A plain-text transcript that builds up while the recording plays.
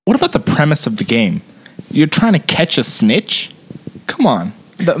What about the premise of the game? You're trying to catch a snitch? Come on.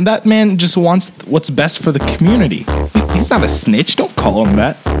 That man just wants what's best for the community. He's not a snitch. Don't call him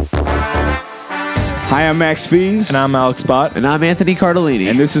that. Hi, I'm Max Fees. And I'm Alex Bott. And I'm Anthony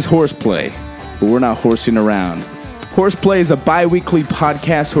Cardellini. And this is Horseplay, but we're not horsing around. Horseplay is a bi-weekly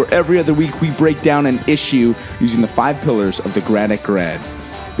podcast where every other week we break down an issue using the 5 pillars of the Grad at Grad.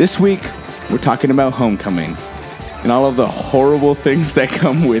 This week, we're talking about homecoming and all of the horrible things that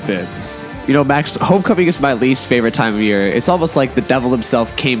come with it. You know, Max, homecoming is my least favorite time of year. It's almost like the devil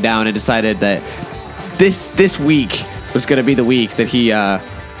himself came down and decided that this week was going to be the week that he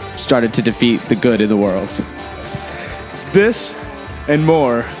started to defeat the good in the world. This and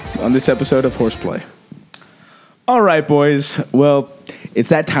more on this episode of Horseplay. All right, boys. Well, it's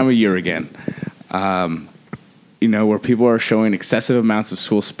that time of year again. Where people are showing excessive amounts of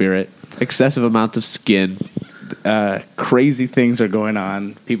school spirit. Excessive amounts of skin. Crazy things are going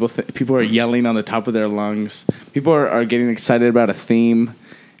on. People are yelling on the top of their lungs. People are getting excited about a theme.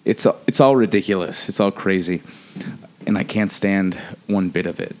 It's all ridiculous. It's all crazy, and I can't stand one bit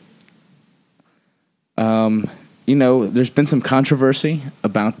of it. There's been some controversy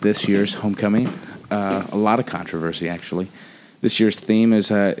about this year's homecoming. A lot of controversy, actually. This year's theme is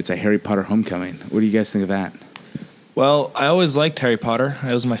it's a Harry Potter homecoming. What do you guys think of that? Well, I always liked Harry Potter.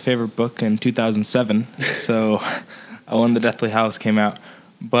 It was my favorite book in 2007, so when the Deathly Hallows came out.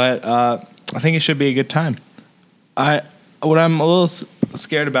 But I think it should be a good time. What I'm a little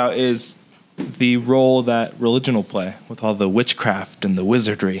scared about is the role that religion will play with all the witchcraft and the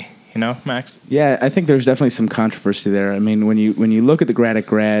wizardry. You know, Max? Yeah, I think there's definitely some controversy there. I mean, when you look at the Grad at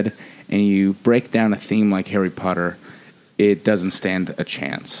Grad and you break down a theme like Harry Potter, it doesn't stand a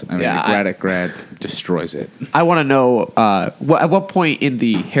chance. I mean, the Grad at Grad destroys it. I want to know, at what point in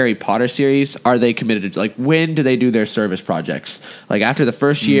the Harry Potter series are they committed to, like, when do they do their service projects? Like, after the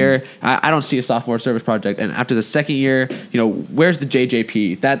first year, I don't see a sophomore service project, and after the second year, where's the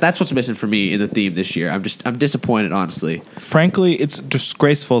JJP? That's what's missing for me in the theme this year. I'm disappointed, honestly. Frankly, it's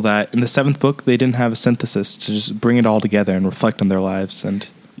disgraceful that in the 7th book, they didn't have a synthesis to just bring it all together and reflect on their lives. And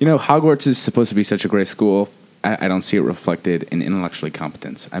Hogwarts is supposed to be such a great school. I don't see it reflected in intellectual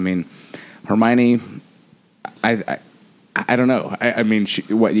competence. I mean, Hermione, I don't know. I mean,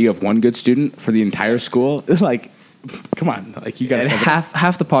 you have one good student for the entire school? Like, come on. Like, you got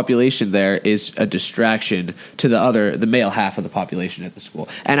half the population there is a distraction to the male half of the population at the school.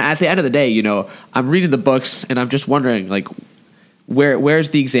 And at the end of the day, I'm reading the books and I'm just wondering, like,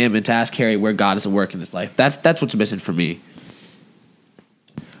 where's the examen to ask Harry where God is at work in his life? That's what's missing for me.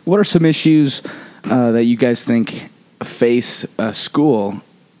 What are some issues that you guys think face a school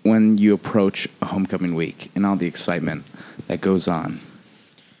when you approach a homecoming week and all the excitement that goes on?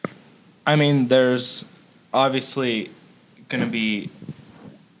 I mean, there's obviously going to be,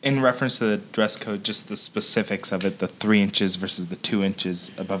 in reference to the dress code, just the specifics of it, the 3 inches versus the 2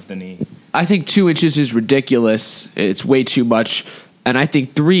 inches above the knee. I think 2 inches is ridiculous. It's way too much. And I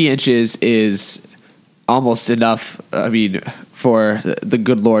think 3 inches is almost enough, for the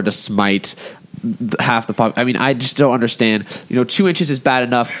good Lord to smite half the pop. I mean, I just don't understand. 2 inches is bad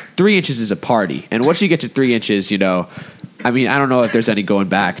enough. 3 inches is a party. And once you get to 3 inches, I don't know if there's any going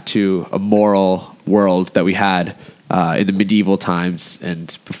back to a moral world that we had in the medieval times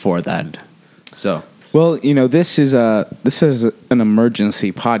and before that. So, well, this is an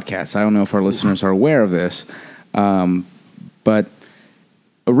emergency podcast. I don't know if our listeners are aware of this, but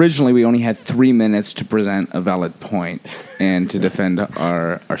originally we only had 3 minutes to present a valid point and to defend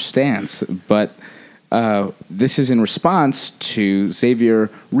our stance. But this is in response to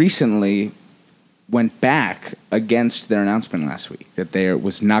Xavier recently went back against their announcement last week that there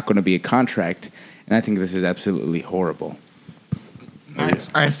was not going to be a contract, and I think this is absolutely horrible.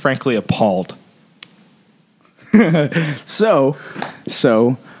 I'm frankly appalled. So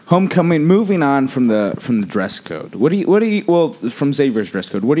homecoming. Moving on from the dress code. From Xavier's dress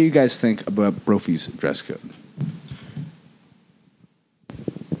code. What do you guys think about Brophy's dress code?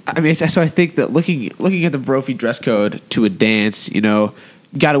 I mean, so I think that looking at the Brophy dress code to a dance,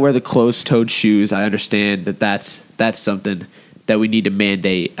 got to wear the closed-toed shoes. I understand that's something that we need to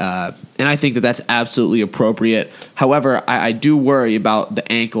mandate, and I think that that's absolutely appropriate. However, I do worry about the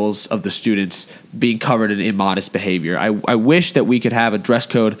ankles of the students being covered in immodest behavior. I wish that we could have a dress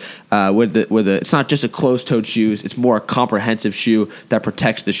code where it's not just a closed-toed shoes; it's more a comprehensive shoe that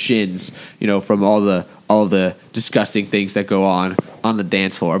protects the shins, from all the disgusting things that go on the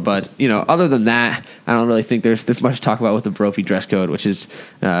dance floor. But other than that, I don't really think there's much to talk about with the Brophy dress code, which is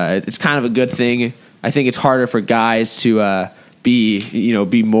it's kind of a good thing. I think it's harder for guys to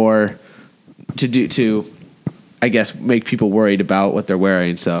be more to I guess, make people worried about what they're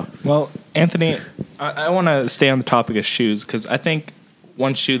wearing. So, Well, Anthony, I want to stay on the topic of shoes because I think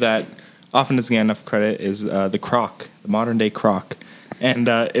one shoe that often doesn't get enough credit is the Croc, the modern day Croc. And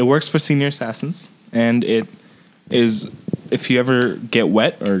it works for senior assassins. And it is, if you ever get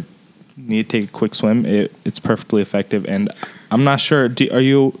wet or need to take a quick swim, it's perfectly effective. And I'm not sure, do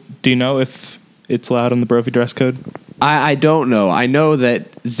you know if it's allowed on the Brophy dress code? I don't know. I know that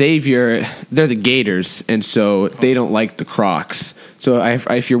Xavier, they're the Gators, and so they don't like the Crocs. So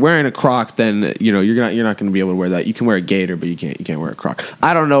if you're wearing a Croc, then you're not going to be able to wear that. You can wear a Gator, but you can't wear a Croc.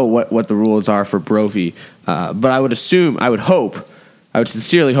 I don't know what the rules are for Brophy, but I would sincerely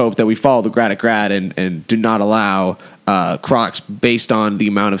hope that we follow the grad at grad and do not allow Crocs based on the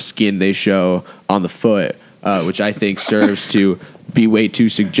amount of skin they show on the foot, which I think serves to be way too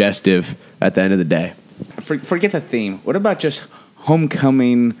suggestive at the end of the day. Forget the theme. What about just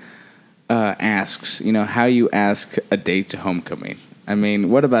homecoming asks? How you ask a date to homecoming. I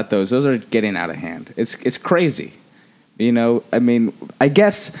mean, what about those? Those are getting out of hand. It's crazy. I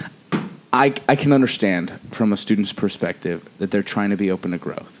guess I can understand from a student's perspective that they're trying to be open to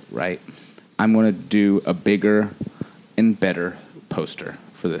growth, right? I'm going to do a bigger and better poster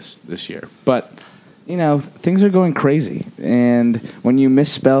for this year. But things are going crazy. And when you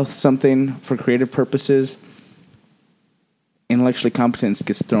misspell something for creative purposes, intellectually competence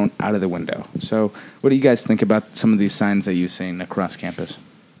gets thrown out of the window. So what do you guys think about some of these signs that you've seen across campus?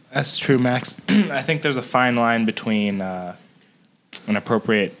 That's true, Max. I think there's a fine line between an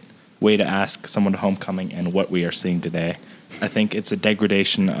appropriate way to ask someone to homecoming and what we are seeing today. I think it's a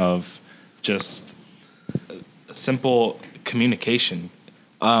degradation of just simple communication.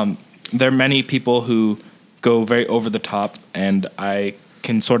 There are many people who go very over the top, and I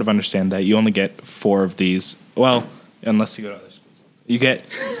can sort of understand that. You only get 4 of these. Well, unless you go to other schools. You get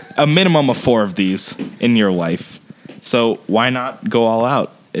a minimum of 4 of these in your life. So why not go all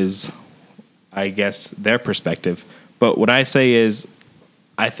out is, I guess, their perspective. But what I say is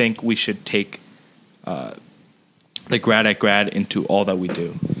I think we should take the grad at grad into all that we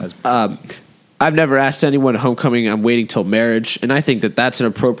do. I've never asked anyone at homecoming. I'm waiting till marriage, and I think that that's an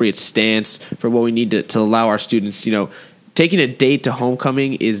appropriate stance for what we need to allow our students. Taking a date to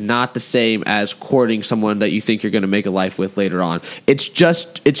homecoming is not the same as courting someone that you think you're going to make a life with later on. It's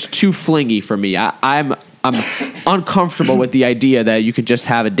too flingy for me. I'm uncomfortable with the idea that you could just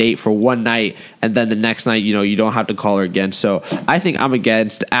have a date for one night and then the next night, you don't have to call her again. So I think I'm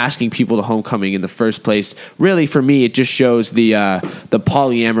against asking people to homecoming in the first place. Really, for me, it just shows the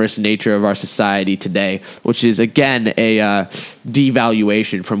polyamorous nature of our society today, which is, again, a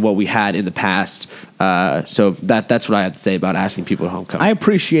devaluation from what we had in the past. So that's what I have to say about asking people to homecoming. I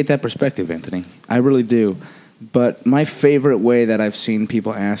appreciate that perspective, Anthony. I really do. But my favorite way that I've seen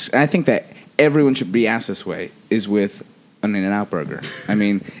people ask, and I think that everyone should be asked this way, is with an In-N-Out burger. I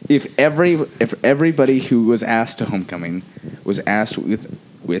mean, if everybody who was asked to homecoming was asked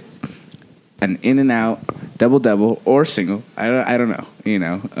with an In-N-Out double or single, I don't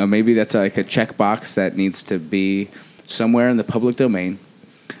know. Maybe that's like a checkbox that needs to be somewhere in the public domain,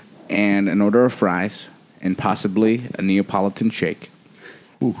 and an order of fries and possibly a Neapolitan shake.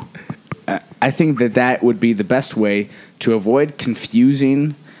 Ooh. I think that would be the best way to avoid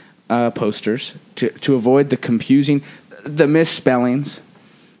confusing posters, to avoid the misspellings.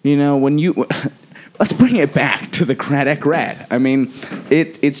 Let's bring it back to the grad at grad. I mean,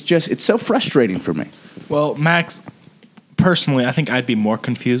 it's so frustrating for me. Well, Max, personally, I think I'd be more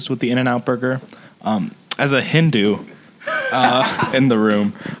confused with the In-N-Out burger. As a Hindu in the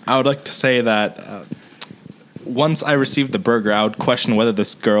room, I would like to say that once I received the burger, I would question whether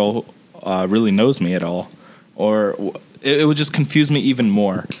this girl really knows me at all, or it would just confuse me even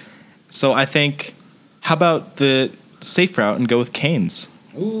more. So I think, how about the safe route and go with Cane's?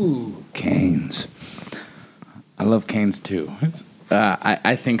 Ooh, Cane's. I love Cane's too.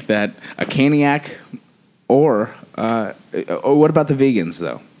 I think that a Caniac, or what about the vegans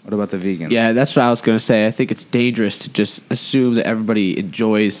though? What about the vegans? Yeah, that's what I was going to say. I think it's dangerous to just assume that everybody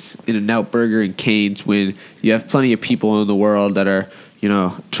enjoys In-N-Out Burger and Cane's when you have plenty of people in the world that are,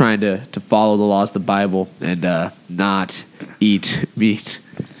 trying to follow the laws of the Bible and not eat meat.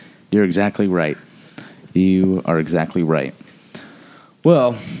 You're exactly right. You are exactly right.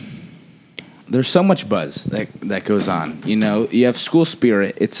 Well, there's so much buzz that goes on. You have school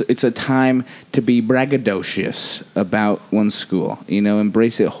spirit. It's a time to be braggadocious about one's school.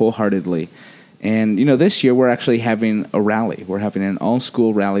 Embrace it wholeheartedly. And this year we're actually having a rally. We're having an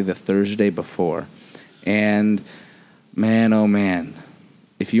all-school rally the Thursday before. And man, oh man,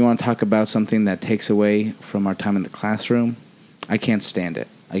 if you want to talk about something that takes away from our time in the classroom, I can't stand it.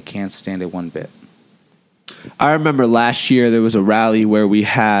 I can't stand it one bit. I remember last year there was a rally where we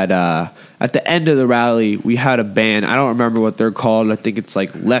had at the end of the rally we had a band. I don't remember what they're called. I think it's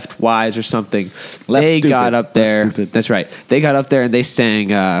like Left Wise or something. They got up there. That's right. They got up there and they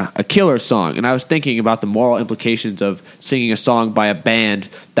sang a Killer song. And I was thinking about the moral implications of singing a song by a band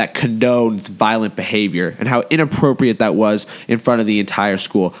that condones violent behavior and how inappropriate that was in front of the entire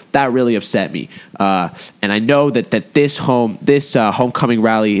school. That really upset me. And I know that this homecoming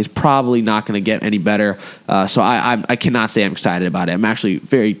rally is probably not going to get any better. So I cannot say I'm excited about it. I'm actually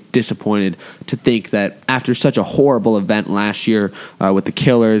very disappointed to think that after such a horrible event last year with the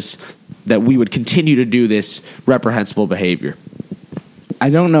Killers, that we would continue to do this reprehensible behavior. I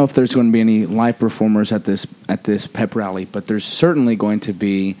don't know if there's going to be any live performers at this pep rally, but there's certainly going to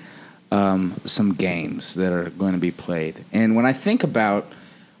be some games that are going to be played. And when I think about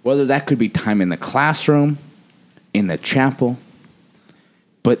whether that could be time in the classroom, in the chapel,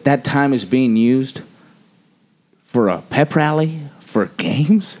 but that time is being used for a pep rally, for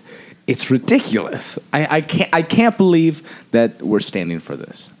games, it's ridiculous. I can't believe that we're standing for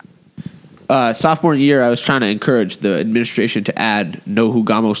this. Sophomore year, I was trying to encourage the administration to add no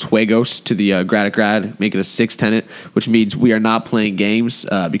jugamos juegos to the grad at grad, make it a sixth tenet, which means we are not playing games.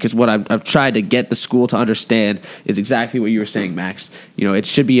 Because what I've tried to get the school to understand is exactly what you were saying, Max. You know, it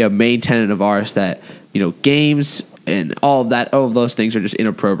should be a main tenet of ours that games and all of those things are just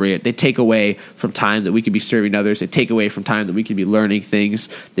inappropriate. They take away from time that we could be serving others. They take away from time that we could be learning things.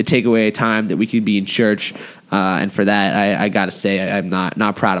 They take away time that we could be in church. And for that, I got to say, I'm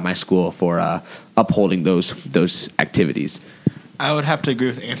not proud of my school for upholding those activities. I would have to agree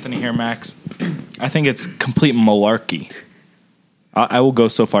with Anthony here, Max. I think it's complete malarkey. I will go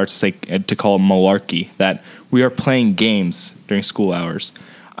so far to call it malarkey that we are playing games during school hours.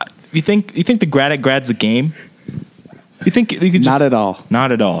 You think the grad at grad's a game? You think you could just, not at all.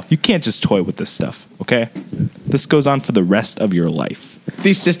 Not at all. You can't just toy with this stuff, okay? This goes on for the rest of your life.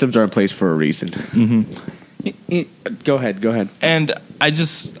 These systems are in place for a reason. Mm-hmm. Go ahead. And I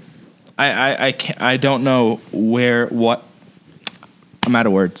don't know what. I'm out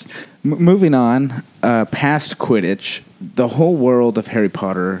of words. Moving on, past Quidditch, the whole world of Harry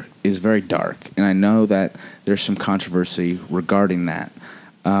Potter is very dark, and I know that there's some controversy regarding that.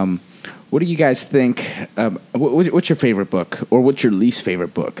 What do you guys think? What's your favorite book, or what's your least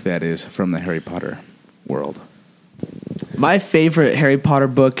favorite book that is from the Harry Potter world? My favorite Harry Potter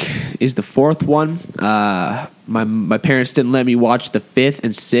book is the fourth one. My parents didn't let me watch the fifth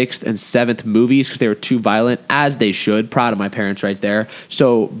and sixth and seventh movies because they were too violent, as they should. Proud of my parents right there.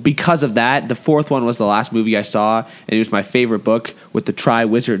 So because of that, the fourth one was the last movie I saw, and it was my favorite book with the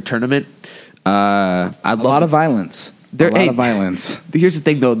Tri-Wizard Tournament. A lot of violence. Violence. Here's the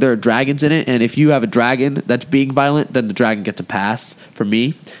thing, though. There are dragons in it, and if you have a dragon that's being violent, then the dragon gets a pass for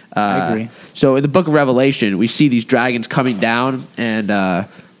me. I agree. So in the Book of Revelation, we see these dragons coming down and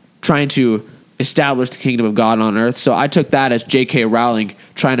trying to establish the kingdom of God on earth. So I took that as J.K. Rowling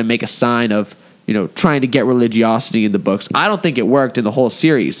trying to make a sign of, trying to get religiosity in the books. I don't think it worked in the whole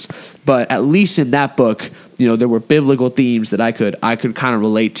series, but at least in that book, there were biblical themes that I could kind of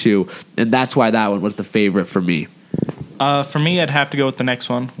relate to, and that's why that one was the favorite for me. For me, I'd have to go with the next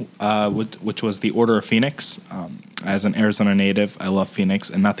one, which was The Order of Phoenix. As an Arizona native, I love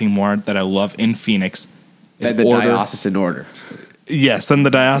Phoenix, and nothing more that I love in Phoenix is the Diocesan Order. Yes, and the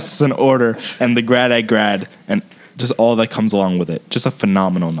Diocesan Order, and the Grad at Grad, and just all that comes along with it. Just a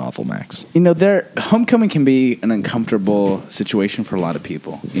phenomenal novel, Max. Homecoming can be an uncomfortable situation for a lot of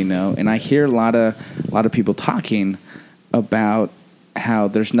people, and I hear a lot of people talking about how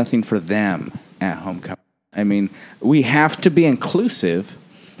there's nothing for them at homecoming. I mean, we have to be inclusive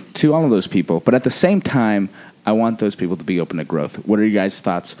to all of those people, but at the same time, I want those people to be open to growth. What are you guys'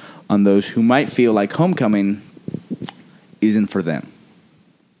 thoughts on those who might feel like homecoming isn't for them?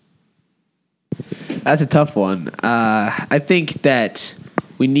 That's a tough one. I think that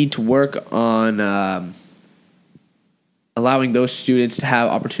we need to work on allowing those students to have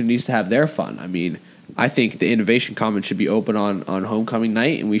opportunities to have their fun. I mean, I think the Innovation Commons should be open on homecoming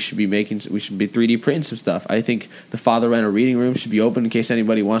night, and we should be 3D printing some stuff. I think the Father Renner reading room should be open in case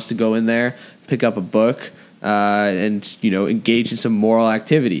anybody wants to go in there, pick up a book, and engage in some moral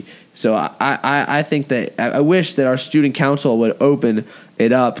activity. So I think that I wish that our student council would open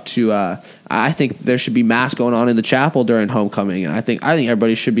it up to. I think there should be mass going on in the chapel during homecoming, and I think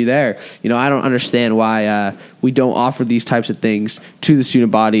everybody should be there. I don't understand why we don't offer these types of things to the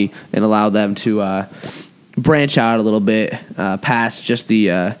student body and allow them to branch out a little bit past just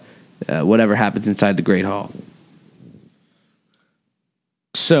the whatever happens inside the Great Hall.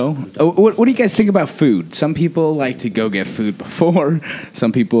 So, what do you guys think about food? Some people like to go get food before.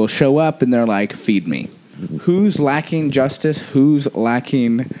 Some people show up and they're like, feed me. who's lacking justice? Who's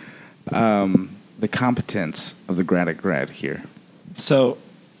lacking the competence of the grad here? So,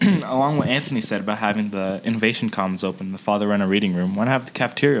 along what Anthony said about having the Innovation Commons open, the Father Renner Reading Room, why not have the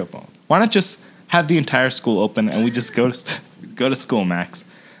cafeteria open? Why not just have the entire school open and we just go to school, Max?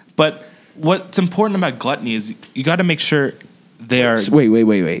 But what's important about Gluttony is you got to make sure they are...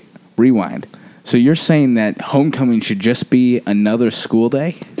 Wait. Rewind. So you're saying that homecoming should just be another school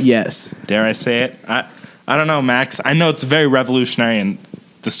day? Yes. Dare I say it? I don't know, Max. I know it's very revolutionary and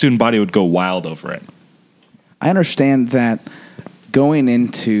the student body would go wild over it. I understand that going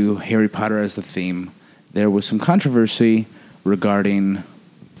into Harry Potter as the theme, there was some controversy regarding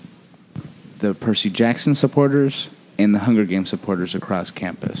the Percy Jackson supporters and the Hunger Games supporters across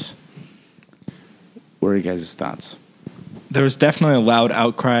campus. What are you guys' thoughts? There was definitely a loud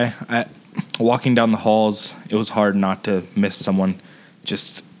outcry. Walking down the halls, it was hard not to miss someone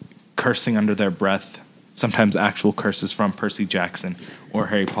just cursing under their breath, sometimes actual curses from Percy Jackson or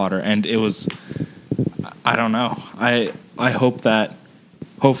Harry Potter. And it was, I don't know. I hope that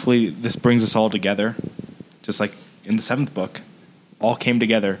hopefully this brings us all together, just like in the 7th book. All came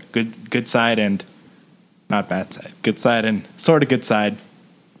together, good side and not bad side. Good side and sort of good side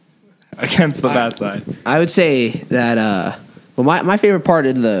against the bad side. I would say that, my favorite part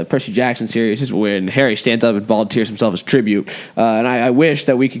in the Percy Jackson series is when Harry stands up and volunteers himself as tribute. And I wish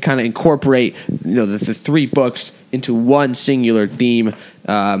that we could kind of incorporate, the 3 books into one singular theme.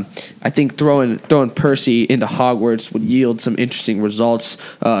 I think throwing Percy into Hogwarts would yield some interesting results.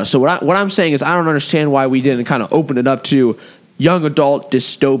 So what I'm saying is I don't understand why we didn't kind of open it up to young adult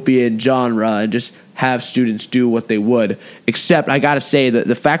dystopian genre and just have students do what they would. Except I got to say that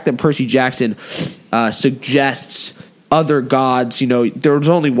the fact that Percy Jackson suggests other gods, there's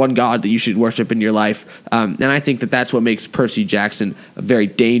only one God that you should worship in your life. And I think that that's what makes Percy Jackson a very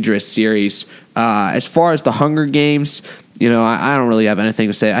dangerous series. As far as the Hunger Games, I don't really have anything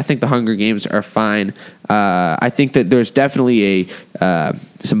to say. I think the Hunger Games are fine. I think that there's definitely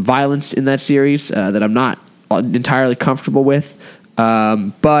some violence in that series that I'm not entirely comfortable with.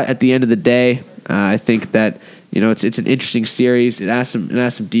 But at the end of the day, I think that it's an interesting series. It asks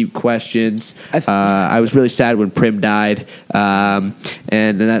some deep questions. I was really sad when Prim died, and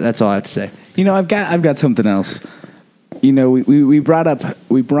that's all I have to say. I've got something else. We brought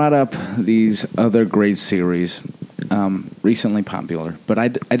up these other great series, recently popular, but I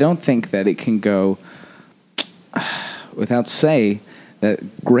don't think that it can go without say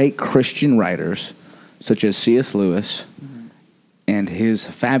that great Christian writers such as C.S. Lewis and his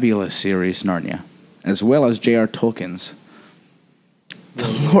fabulous series Narnia, as well as J.R. Tolkien's The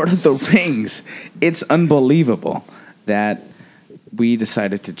Lord of the Rings. It's unbelievable that we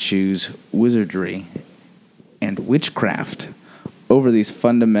decided to choose wizardry and witchcraft over these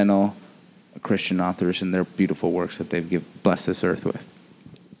fundamental Christian authors and their beautiful works that they've blessed this earth with.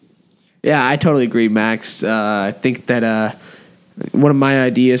 Yeah, I totally agree, Max. I think that one of my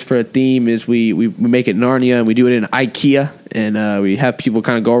ideas for a theme is we make it Narnia and we do it in IKEA, and we have people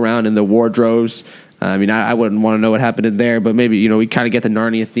kind of go around in the wardrobes. I wouldn't want to know what happened in there, but maybe, we kind of get the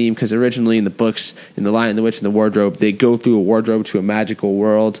Narnia theme, because originally in the books, in The Lion, the Witch, and the Wardrobe, they go through a wardrobe to a magical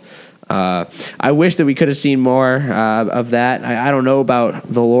world. I wish that we could have seen more of that. I don't know about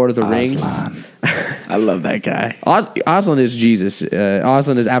The Lord of the Rings. I love that guy. Aslan is Jesus.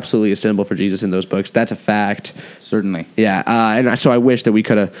 Aslan is absolutely a symbol for Jesus in those books. That's a fact. Certainly. Yeah, and so I wish that we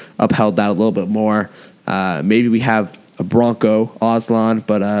could have upheld that a little bit more. Maybe we have a Bronco Aslan,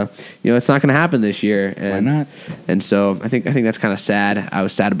 but it's not going to happen this year. And, why not? And so I think that's kind of sad. I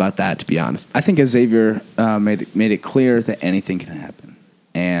was sad about that, to be honest. I think Xavier made it clear that anything can happen,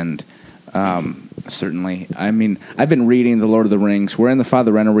 and certainly. I've been reading The Lord of the Rings. We're in the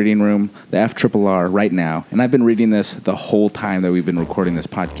Father Renner reading room, the FRRR, right now, and I've been reading this the whole time that we've been recording this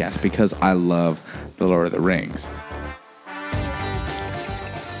podcast because I love The Lord of the Rings.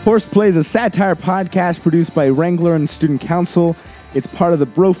 Horseplay is a satire podcast produced by Wrangler and Student Council. It's part of the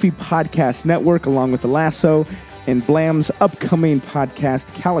Brophy Podcast Network, along with The Lasso and Blam's upcoming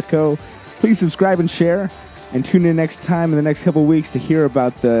podcast, Calico. Please subscribe and share, and tune in next time in the next couple weeks to hear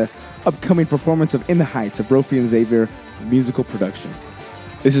about the upcoming performance of In the Heights, a Brophy and Xavier musical production.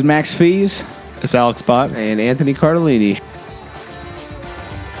 This is Max Fees. It's Alex Bott. And Anthony Cardellini.